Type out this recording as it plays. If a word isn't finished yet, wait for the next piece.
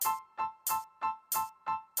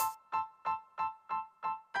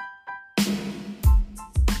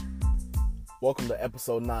Welcome to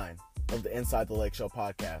episode 9 of the Inside the Lake Show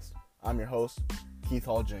podcast. I'm your host, Keith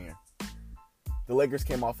Hall Jr. The Lakers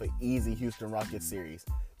came off an easy Houston Rockets series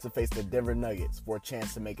to face the Denver Nuggets for a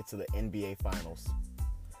chance to make it to the NBA Finals.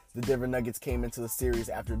 The Denver Nuggets came into the series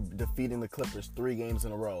after defeating the Clippers 3 games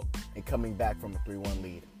in a row and coming back from a 3-1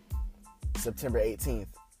 lead. September 18th,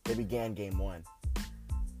 they began Game 1.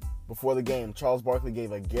 Before the game, Charles Barkley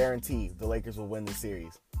gave a guarantee the Lakers will win the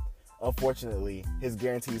series. Unfortunately, his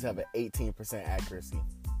guarantees have an 18% accuracy.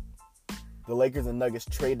 The Lakers and Nuggets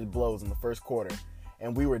traded blows in the first quarter,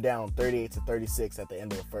 and we were down 38-36 at the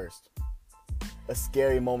end of the first. A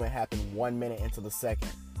scary moment happened 1 minute into the second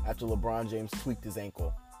after LeBron James tweaked his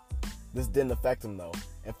ankle. This didn't affect him though,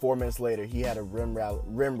 and 4 minutes later he had a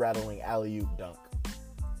rim-rattling alley-oop dunk.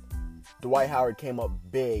 Dwight Howard came up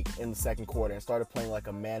big in the second quarter and started playing like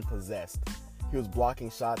a man possessed. He was blocking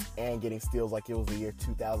shots and getting steals like it was the year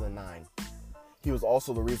 2009. He was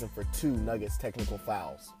also the reason for 2 Nuggets technical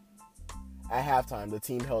fouls. At halftime, the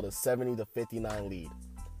team held a 70-59 lead.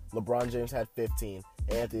 LeBron James had 15,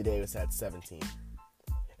 and Anthony Davis had 17.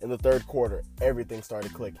 In the third quarter, everything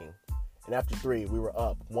started clicking, and after 3, we were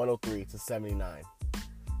up 103-79.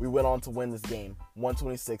 We went on to win this game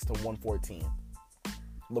 126-114.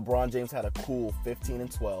 LeBron James had a cool 15 and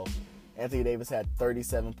 12. Anthony Davis had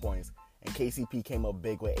 37 points, and KCP came up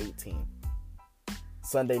big with 18.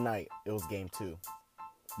 Sunday night, it was Game 2.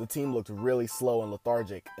 The team looked really slow and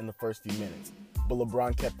lethargic in the first few minutes, but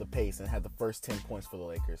LeBron kept the pace and had the first 10 points for the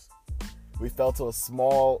Lakers. We fell to a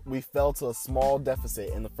small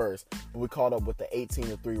deficit in the first, but we caught up with the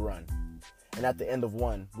 18-3 run. And at the end of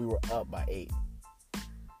 1, we were up by 8.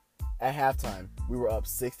 At halftime, we were up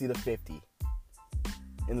 60-50.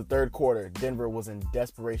 In the third quarter, Denver was in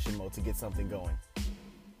desperation mode to get something going.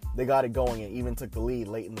 They got it going and even took the lead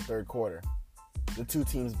late in the third quarter. The two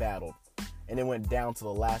teams battled, and it went down to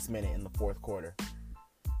the last minute in the fourth quarter.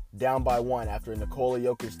 Down by 1 after a Nikola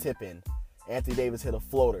Jokic tip-in, Anthony Davis hit a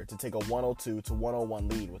floater to take a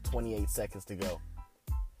 102-101 lead with 28 seconds to go.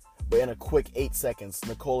 But in a quick 8 seconds,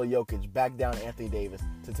 Nikola Jokic backed down Anthony Davis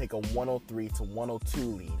to take a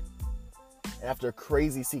 103-102 lead. And after a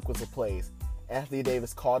crazy sequence of plays, Anthony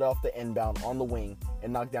Davis caught off the inbound on the wing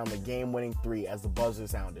and knocked down the game-winning 3 as the buzzer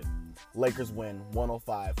sounded. Lakers win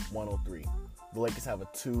 105-103. The Lakers have a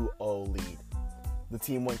 2-0 lead. The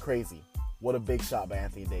team went crazy. What a big shot by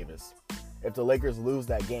Anthony Davis. If the Lakers lose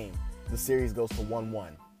that game, the series goes to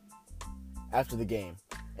 1-1. After the game,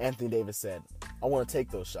 Anthony Davis said, "I want to take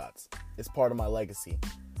those shots. It's part of my legacy.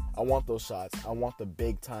 I want those shots. I want the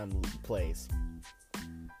big-time plays."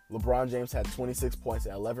 LeBron James had 26 points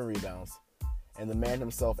and 11 rebounds. And the man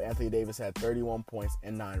himself, Anthony Davis, had 31 points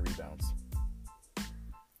and 9 rebounds.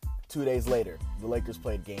 2 days later, the Lakers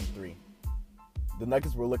played Game 3. The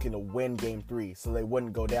Nuggets were looking to win Game 3 so they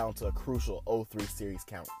wouldn't go down to a crucial 0-3 series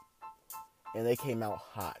count. And they came out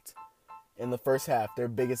hot. In the first half, their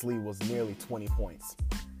biggest lead was nearly 20 points.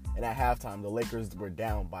 And at halftime, the Lakers were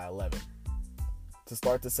down by 11. To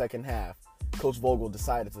start the second half, Coach Vogel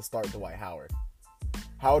decided to start Dwight Howard.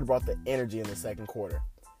 Howard brought the energy in the second quarter.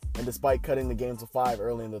 And despite cutting the game to 5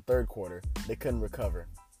 early in the third quarter, they couldn't recover.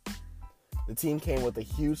 The team came with a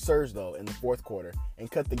huge surge, though, in the fourth quarter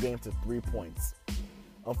and cut the game to 3 points.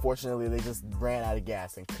 Unfortunately, they just ran out of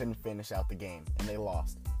gas and couldn't finish out the game, and they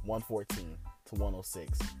lost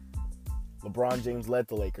 114-106. LeBron James led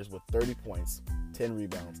the Lakers with 30 points, 10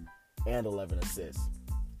 rebounds, and 11 assists.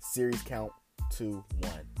 Series count 2-1.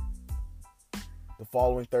 The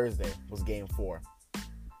following Thursday was Game 4.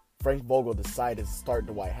 Frank Vogel decided to start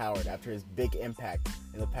Dwight Howard after his big impact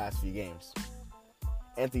in the past few games.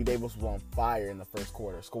 Anthony Davis was on fire in the first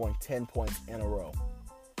quarter, scoring 10 points in a row.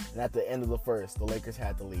 And at the end of the first, the Lakers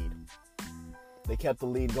had the lead. They kept the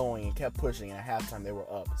lead going and kept pushing, and at halftime they were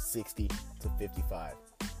up 60-55.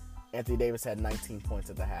 Anthony Davis had 19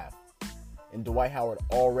 points at the half. And Dwight Howard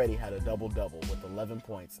already had a double-double with 11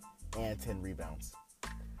 points and 10 rebounds.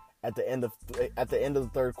 At the end of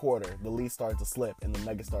the third quarter, the lead started to slip and the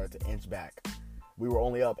Nuggets started to inch back. We were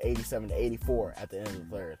only up 87-84 at the end of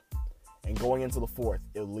the third. And going into the fourth,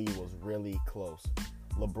 the lead was really close.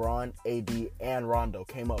 LeBron, AD, and Rondo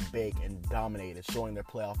came up big and dominated, showing their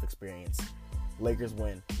playoff experience. Lakers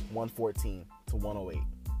win 114-108.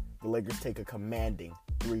 The Lakers take a commanding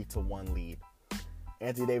 3-1 lead.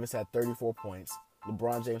 Anthony Davis had 34 points,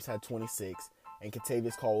 LeBron James had 26, and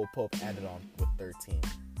Kentavious Caldwell-Pope added on with 13.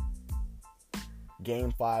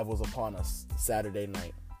 Game 5 was upon us Saturday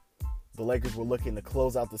night. The Lakers were looking to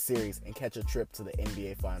close out the series and catch a trip to the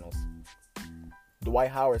NBA Finals.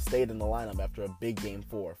 Dwight Howard stayed in the lineup after a big Game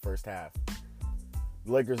 4 first half.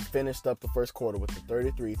 The Lakers finished up the first quarter with a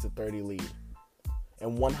 33-30 lead.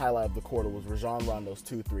 and one highlight of the quarter was Rajon Rondo's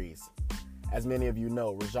 2 threes. As many of you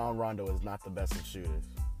know, Rajon Rondo is not the best of shooters.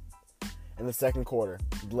 In the second quarter,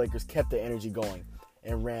 the Lakers kept the energy going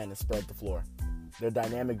and ran and spread the floor. Their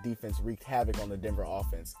dynamic defense wreaked havoc on the Denver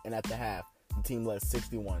offense, and at the half, the team led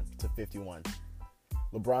 61-51.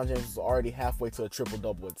 LeBron James was already halfway to a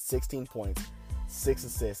triple-double with 16 points, 6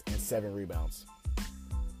 assists, and 7 rebounds.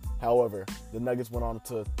 However, the Nuggets went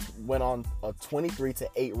on a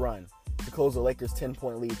 23-8 run to close the Lakers'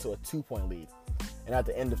 10-point lead to a 2-point lead. And at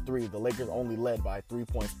the end of 3, the Lakers only led by 3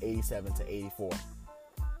 points, 87-84.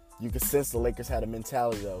 You could sense the Lakers had a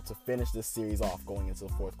mentality, though, to finish this series off going into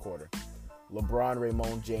the fourth quarter. LeBron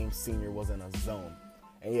Raymond James Sr. was in a zone.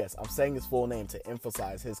 And yes, I'm saying his full name to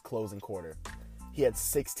emphasize his closing quarter. He had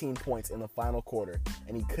 16 points in the final quarter,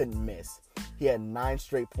 and he couldn't miss. He had 9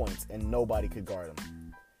 straight points, and nobody could guard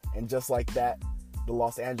him. And just like that, the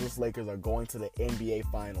Los Angeles Lakers are going to the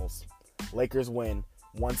NBA Finals. Lakers win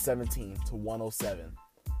 117-107.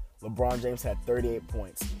 LeBron James had 38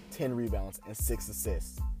 points, 10 rebounds, and 6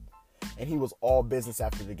 assists. And he was all business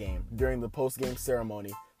after the game. During the post-game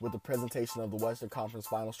ceremony with the presentation of the Western Conference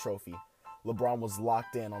Finals trophy, LeBron was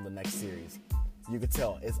locked in on the next series. You could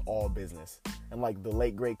tell it's all business. And like the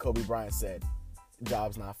late, great Kobe Bryant said,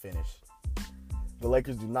 job's not finished. The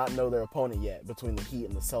Lakers do not know their opponent yet between the Heat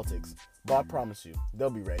and the Celtics, but I promise you, they'll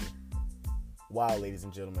be ready. Wow, ladies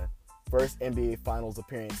and gentlemen. First NBA Finals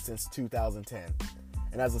appearance since 2010.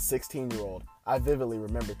 And as a 16-year-old, I vividly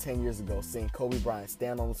remember 10 years ago seeing Kobe Bryant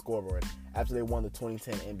stand on the scoreboard after they won the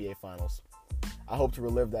 2010 NBA Finals. I hope to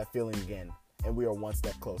relive that feeling again, and we are one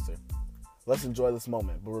step closer. Let's enjoy this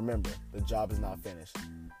moment, but remember, the job is not finished.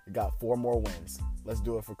 We got 4 more wins. Let's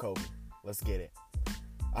do it for Kobe. Let's get it.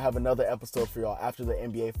 I have another episode for y'all after the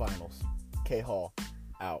NBA Finals. K Hall,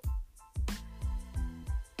 out.